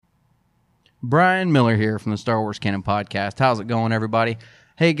Brian Miller here from the Star Wars Canon Podcast. How's it going, everybody?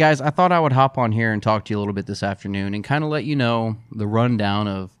 Hey, guys, I thought I would hop on here and talk to you a little bit this afternoon and kind of let you know the rundown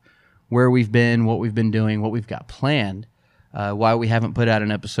of where we've been, what we've been doing, what we've got planned, why we haven't put out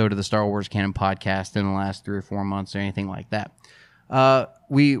an episode of the Star Wars Canon Podcast in the last 3 or 4 months or anything like that.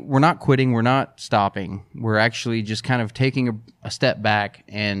 We're not quitting. We're not stopping. We're actually just kind of taking a step back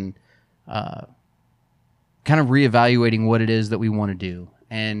and kind of reevaluating what it is that we want to do.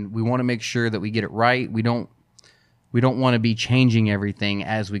 And we want to make sure that we get it right. We don't want to be changing everything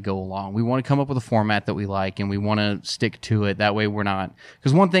as we go along. We want to come up with a format that we like, and we want to stick to it. That way we're not...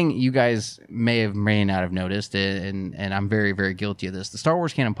 Because one thing you guys may not have noticed, and I'm very, very guilty of this, the Star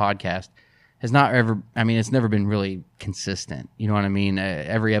Wars Canon Podcast has not ever... I mean, it's never been really consistent. You know what I mean?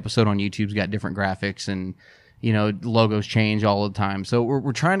 Every episode on YouTube's got different graphics, and, you know, logos change all the time. So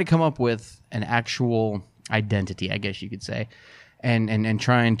we're trying to come up with an actual identity, I guess you could say, and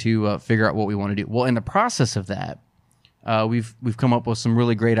trying to figure out what we want to do. Well, in the process of that, we've come up with some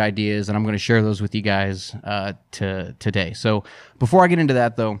really great ideas, and I'm going to share those with you guys today. So before I get into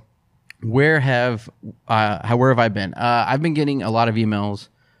that, though, where have I been? I've been getting a lot of emails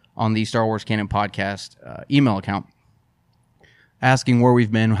on the Star Wars Canon Podcast email account asking where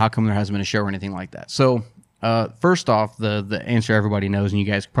we've been, how come there hasn't been a show or anything like that. So first off, the answer everybody knows, and you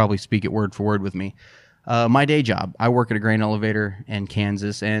guys probably speak it word for word with me. My day job, I work at a grain elevator in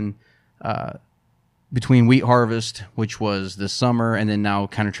Kansas, and between wheat harvest, which was this summer, and then now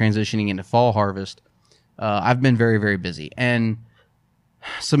kind of transitioning into fall harvest, I've been very, very busy. And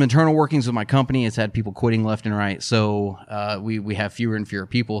some internal workings with my company, it's had people quitting left and right, so we have fewer and fewer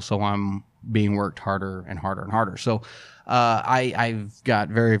people, so I'm being worked harder and harder and harder. So I've got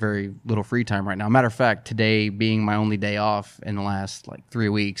very, very little free time right now. Matter of fact, today being my only day off in the last 3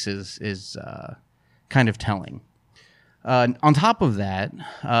 weeks is kind of telling. On top of that,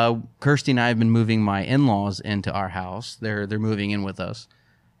 Kirsty and I have been moving my in-laws into our house. They're moving in with us,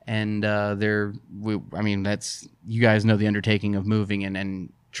 and that's, you guys know the undertaking of moving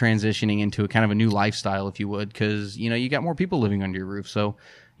and transitioning into a kind of a new lifestyle, if you would, because you got more people living under your roof, so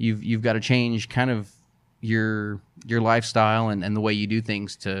you've got to change kind of your lifestyle and the way you do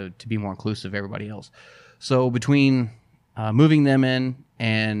things to be more inclusive of everybody else. So between moving them in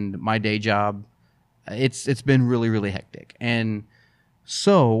and my day job, it's been really, really hectic. And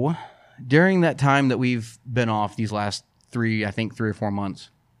so during that time that we've been off these last 3 or 4 months,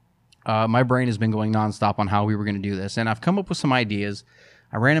 my brain has been going nonstop on how we were going to do this. And I've come up with some ideas.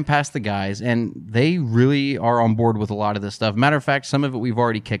 I ran them past the guys, and they really are on board with a lot of this stuff. Matter of fact, some of it we've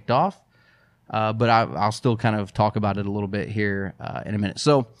already kicked off, but I'll still kind of talk about it a little bit here in a minute.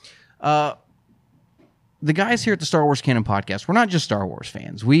 So the guys here at the Star Wars Canon Podcast, we're not just Star Wars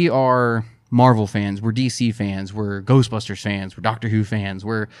fans. We are Marvel fans, we're DC fans, we're Ghostbusters fans, we're Doctor Who fans,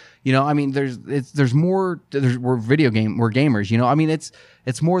 we're there's more. We're gamers.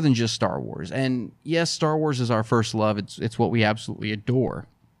 It's more than just Star Wars. And yes, Star Wars is our first love. It's what we absolutely adore.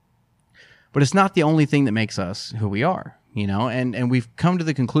 But it's not the only thing that makes us who we are. And we've come to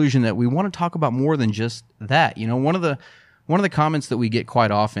the conclusion that we want to talk about more than just that. One of the comments that we get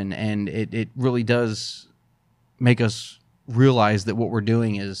quite often, and it really does make us realize that what we're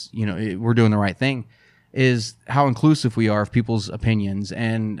doing is, we're doing the right thing, is how inclusive we are of people's opinions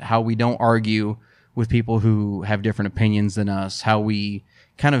and how we don't argue with people who have different opinions than us, how we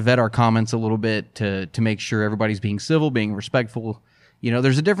kind of vet our comments a little bit to make sure everybody's being civil, being respectful.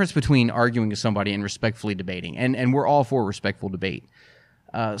 There's a difference between arguing with somebody and respectfully debating, and we're all for respectful debate.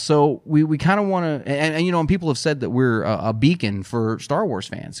 So we kind of want to, and people have said that we're a beacon for Star Wars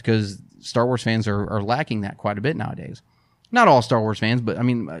fans, because Star Wars fans are lacking that quite a bit nowadays. Not all Star Wars fans, but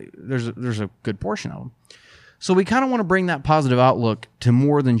there's a good portion of them. So we kind of want to bring that positive outlook to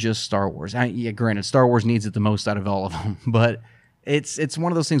more than just Star Wars. Granted, Star Wars needs it the most out of all of them, but it's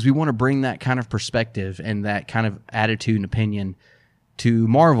one of those things. We want to bring that kind of perspective and that kind of attitude and opinion to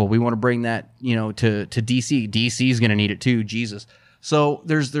Marvel. We want to bring that, to DC. DC is going to need it too, Jesus. So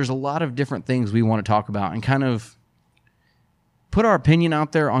there's a lot of different things we want to talk about and kind of put our opinion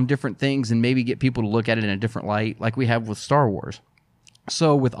out there on different things and maybe get people to look at it in a different light, like we have with Star Wars.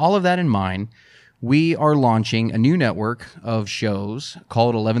 So with all of that in mind, we are launching a new network of shows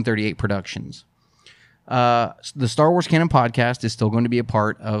called 1138 Productions. The Star Wars Canon Podcast is still going to be a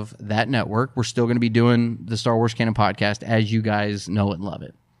part of that network. We're still going to be doing the Star Wars Canon Podcast as you guys know it and love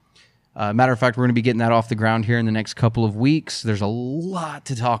it. Matter of fact, we're going to be getting that off the ground here in the next couple of weeks. There's a lot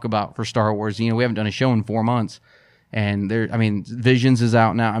to talk about for Star Wars. We haven't done a show in 4 months. And Visions is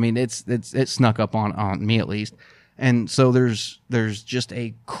out now. It's snuck up on me at least. And so there's just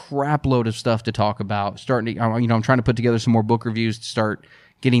a crap load of stuff to talk about. I'm trying to put together some more book reviews to start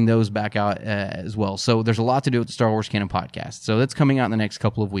getting those back out as well. So there's a lot to do with the Star Wars Canon podcast. So that's coming out in the next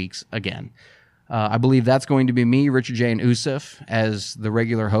couple of weeks again. I believe that's going to be me, Richard J. and Usuf as the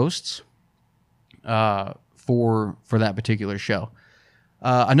regular hosts for that particular show.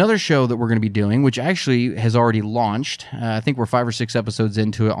 Another show that we're going to be doing, which actually has already launched, I think we're 5 or 6 episodes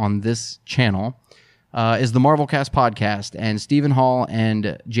into it on this channel, is the Marvelcast podcast. And Stephen Hall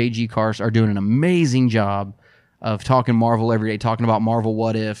and J.G. Kars are doing an amazing job of talking Marvel every day, talking about Marvel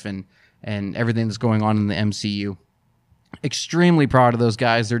What If and everything that's going on in the MCU. Extremely proud of those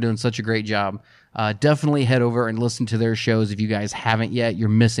guys. They're doing such a great job. Definitely head over and listen to their shows. If you guys haven't yet, you're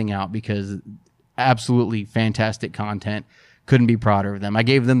missing out because absolutely fantastic content. Couldn't be prouder of them. I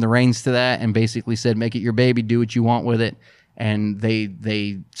gave them the reins to that and basically said, make it your baby, do what you want with it. And they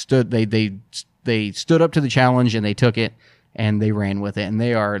stood up to the challenge and they took it and they ran with it. And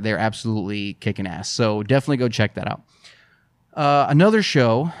they're absolutely kicking ass. So definitely go check that out. Another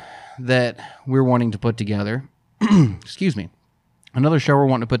show that we're wanting to put together, excuse me, is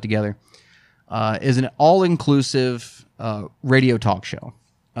an all-inclusive radio talk show.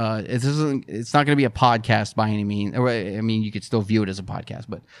 It's not going to be a podcast by any means. I mean, you could still view it as a podcast,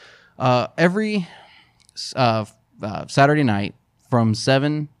 but every Saturday night from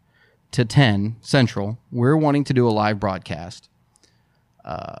 7 to 10 Central, we're wanting to do a live broadcast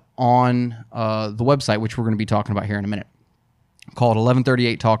on the website, which we're going to be talking about here in a minute, called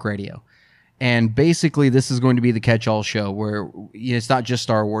 1138 Talk Radio. And basically, this is going to be the catch-all show where it's not just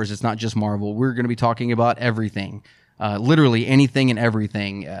Star Wars, it's not just Marvel. We're going to be talking about everything. Literally anything and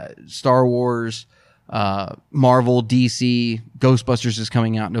everything. Star Wars, Marvel, DC, Ghostbusters is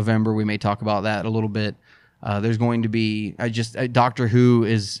coming out in November. We may talk about that a little bit. There's going to be Doctor Who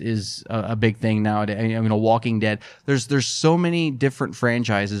is a big thing nowadays. I mean, Walking Dead. There's so many different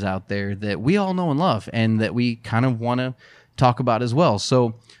franchises out there that we all know and love, and that we kind of want to talk about as well.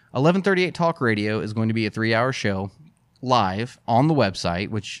 So 1138 Talk Radio is going to be a 3-hour show live on the website,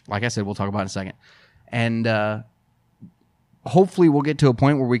 which, like I said, we'll talk about in a second. And hopefully we'll get to a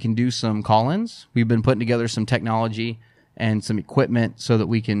point where we can do some call-ins. We've been putting together some technology and some equipment so that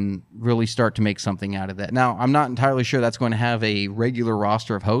we can really start to make something out of that. Now, I'm not entirely sure that's going to have a regular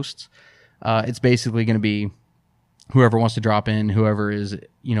roster of hosts. It's basically going to be whoever wants to drop in, whoever is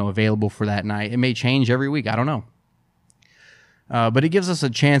available for that night. It may change every week. I don't know. But it gives us a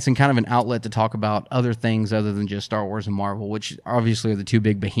chance and kind of an outlet to talk about other things other than just Star Wars and Marvel, which obviously are the two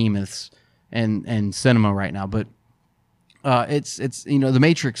big behemoths in cinema right now. But it's The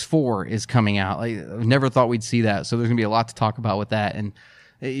Matrix 4 is coming out. I never thought we'd see that, so there's gonna be a lot to talk about with that, and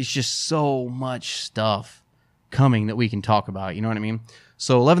it's just so much stuff coming that we can talk about. You know what I mean?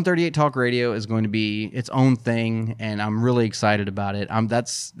 So 1138 Talk Radio is going to be its own thing, and I'm really excited about it.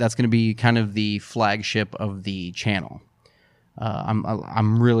 That's going to be kind of the flagship of the channel.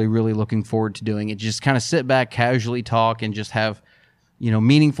 I'm really, really looking forward to doing it. Just kind of sit back, casually talk, and just have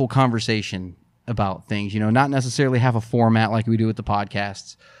meaningful conversation about things, not necessarily have a format like we do with the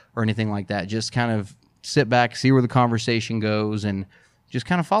podcasts or anything like that. Just kind of sit back, see where the conversation goes, and just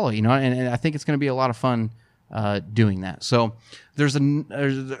kind of follow, and I think it's going to be a lot of fun doing that. So there's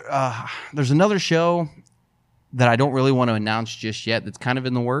another show that I don't really want to announce just yet that's kind of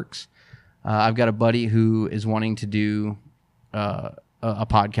in the works. I've got a buddy who is wanting to do a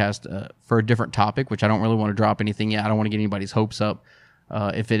podcast for a different topic, which I don't really want to drop anything yet. I don't want to get anybody's hopes up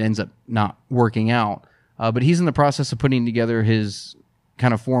if it ends up not working out. But he's in the process of putting together his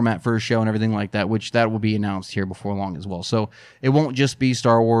kind of format for a show and everything like that, which that will be announced here before long as well. So it won't just be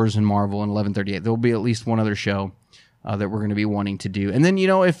Star Wars and Marvel and 1138. There will be at least one other show that we're going to be wanting to do. And then,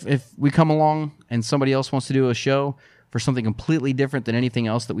 if we come along and somebody else wants to do a show for something completely different than anything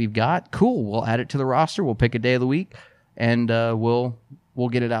else that we've got, cool. We'll add it to the roster. We'll pick a day of the week, and we'll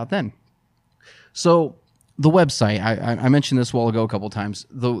get it out then. So the website, I mentioned this a while ago a couple times.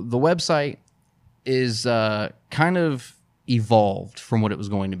 The website is kind of evolved from what it was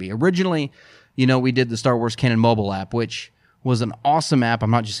going to be. Originally, we did the Star Wars Canon mobile app, which was an awesome app.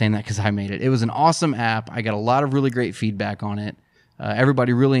 I'm not just saying that because I made it. It was an awesome app. I got a lot of really great feedback on it.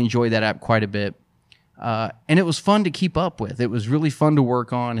 Everybody really enjoyed that app quite a bit. And it was fun to keep up with. It was really fun to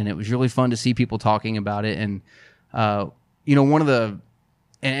work on, and it was really fun to see people talking about it. And, one of the...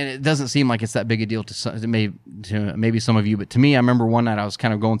 And it doesn't seem like it's that big a deal to maybe some of you, but to me, I remember one night I was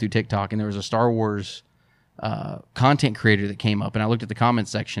kind of going through TikTok, and there was a Star Wars content creator that came up, and I looked at the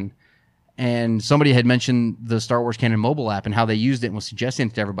comments section, and somebody had mentioned the Star Wars Canon mobile app and how they used it and was suggesting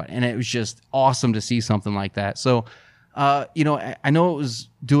it to everybody, and it was just awesome to see something like that. So, I know it was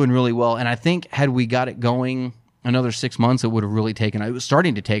doing really well, and I think had we got it going another 6 months, it would have really taken. It was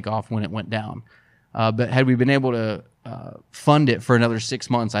starting to take off when it went down, but had we been able to fund it for another 6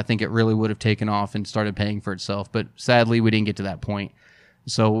 months, I think it really would have taken off and started paying for itself. But sadly, we didn't get to that point.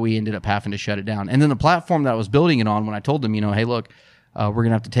 So we ended up having to shut it down. And then the platform that I was building it on, when I told them, hey, look, we're going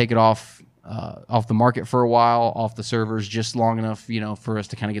to have to take it off the market for a while, off the servers, just long enough, for us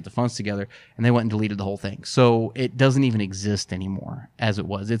to kind of get the funds together. And they went and deleted the whole thing. So it doesn't even exist anymore as it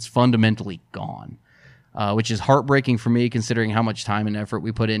was. It's fundamentally gone, which is heartbreaking for me, considering how much time and effort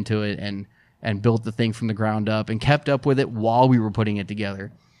we put into it and built the thing from the ground up and kept up with it while we were putting it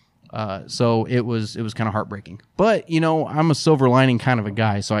together. So it was kind of heartbreaking. But, I'm a silver lining kind of a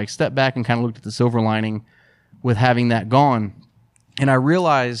guy. So I stepped back and kind of looked at the silver lining with having that gone. And I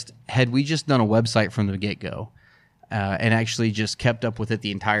realized, had we just done a website from the get-go and actually just kept up with it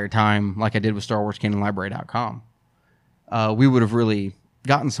the entire time, like I did with StarWarsCanonLibrary.com, we would have really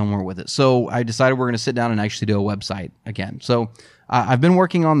gotten somewhere with it. So I decided we're going to sit down and actually do a website again. So I've been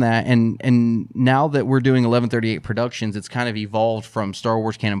working on that, and now that we're doing 1138 Productions, it's kind of evolved from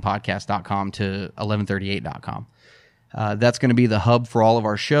StarWarsCanonPodcast.com to 1138.com. That's going to be the hub for all of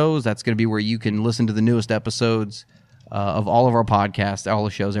our shows. That's going to be where you can listen to the newest episodes of all of our podcasts, all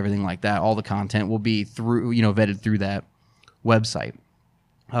the shows, everything like that. All the content will be through, vetted through that website.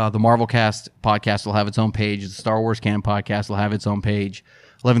 The Marvelcast podcast will have its own page. The Star Wars Canon podcast will have its own page.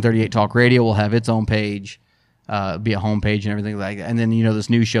 1138 Talk Radio will have its own page, be a homepage and everything like that. And then, this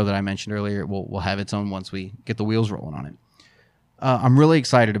new show that I mentioned earlier will have its own once we get the wheels rolling on it. I'm really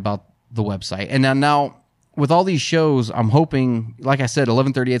excited about the website. And now with all these shows, I'm hoping, like I said,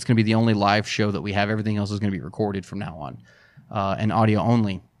 1138 is going to be the only live show that we have. Everything else is going to be recorded from now on and audio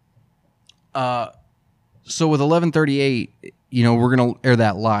only. So with 1138, we're going to air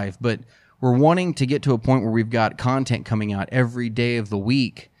that live, but we're wanting to get to a point where we've got content coming out every day of the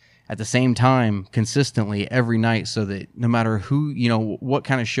week at the same time, consistently every night, so that no matter who, what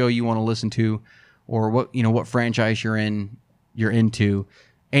kind of show you want to listen to, or what franchise you're into,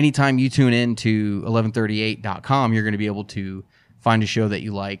 anytime you tune in to 1138.com, you're going to be able to find a show that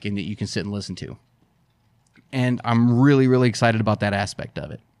you like and that you can sit and listen to. And I'm really, really excited about that aspect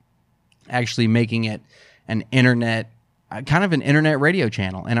of it. Actually making it an internet radio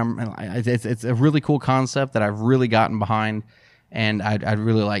channel. And it's a really cool concept that I've really gotten behind, and I'd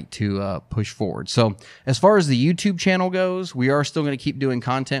really like to push forward. So as far as the YouTube channel goes, we are still going to keep doing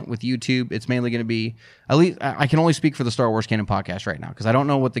content with YouTube. It's mainly going to be, at least I can only speak for the Star Wars Canon podcast right now, because I don't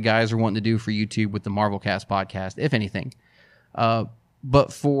know what the guys are wanting to do for YouTube with the Marvelcast podcast, if anything.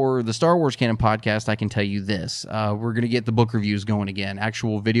 But for the Star Wars Canon podcast, I can tell you this. We're going to get the book reviews going again,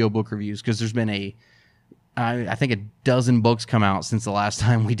 actual video book reviews, because there's been I think a dozen books come out since the last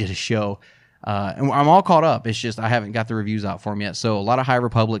time we did a show. And I'm all caught up. It's just I haven't got the reviews out for them yet. So a lot of High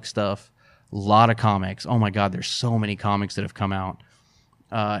Republic stuff, a lot of comics. Oh my God, there's so many comics that have come out.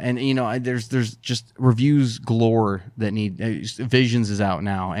 And there's just reviews galore that need. Visions is out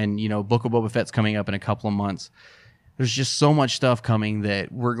now, and Book of Boba Fett's coming up in a couple of months. There's just so much stuff coming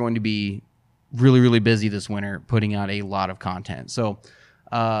that we're going to be really, really busy this winter putting out a lot of content. So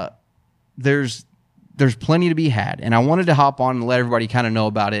there's plenty to be had, and I wanted to hop on and let everybody kind of know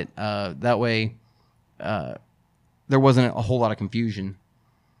about it. That way, there wasn't a whole lot of confusion,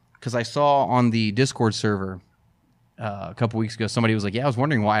 because I saw on the Discord server a couple weeks ago, somebody was like, "Yeah, I was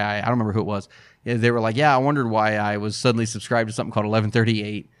wondering why I don't remember who it was. Yeah, they were like, "Yeah, I wondered why I was suddenly subscribed to something called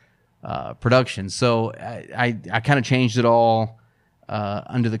 1138 Productions." So I kind of changed it all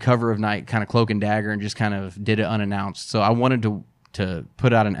under the cover of night, kind of cloak and dagger, and just kind of did it unannounced. So I wanted to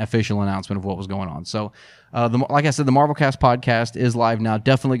put out an official announcement of what was going on. So, like I said, the Marvelcast podcast is live now.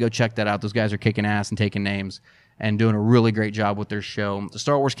 Definitely go check that out. Those guys are kicking ass and taking names and doing a really great job with their show. The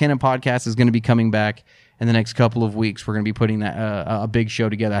Star Wars Canon podcast is going to be coming back in the next couple of weeks. We're going to be putting that a big show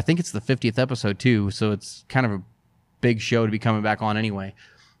together. I think it's the 50th episode too, so it's kind of a big show to be coming back on anyway.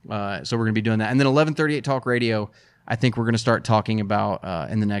 So we're going to be doing that. And then 1138 Talk Radio, I think we're going to start talking about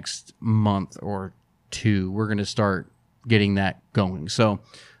in the next month or two. We're going to start getting that going. So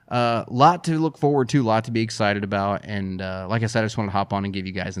lot to look forward to, lot to be excited about. And like I said, I just wanted to hop on and give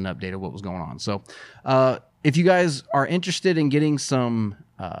you guys an update of what was going on. So if you guys are interested in getting some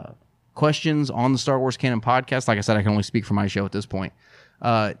questions on the Star Wars Canon podcast, like I said, I can only speak for my show at this point.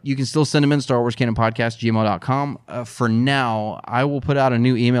 You can still send them in, Star Wars Canon Podcast, gmail.com. For now, I will put out a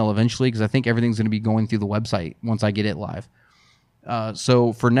new email eventually, because I think everything's going to be going through the website once I get it live.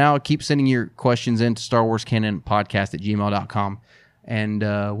 So for now, keep sending your questions in to Star Wars Canon Podcast at gmail.com. And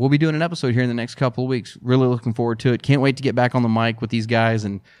we'll be doing an episode here in the next couple of weeks. Really looking forward to it. Can't wait to get back on the mic with these guys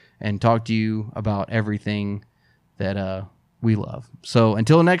and talk to you about everything that we love. So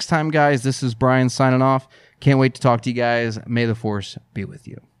until next time, guys, this is Brian signing off. Can't wait to talk to you guys. May the Force be with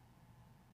you.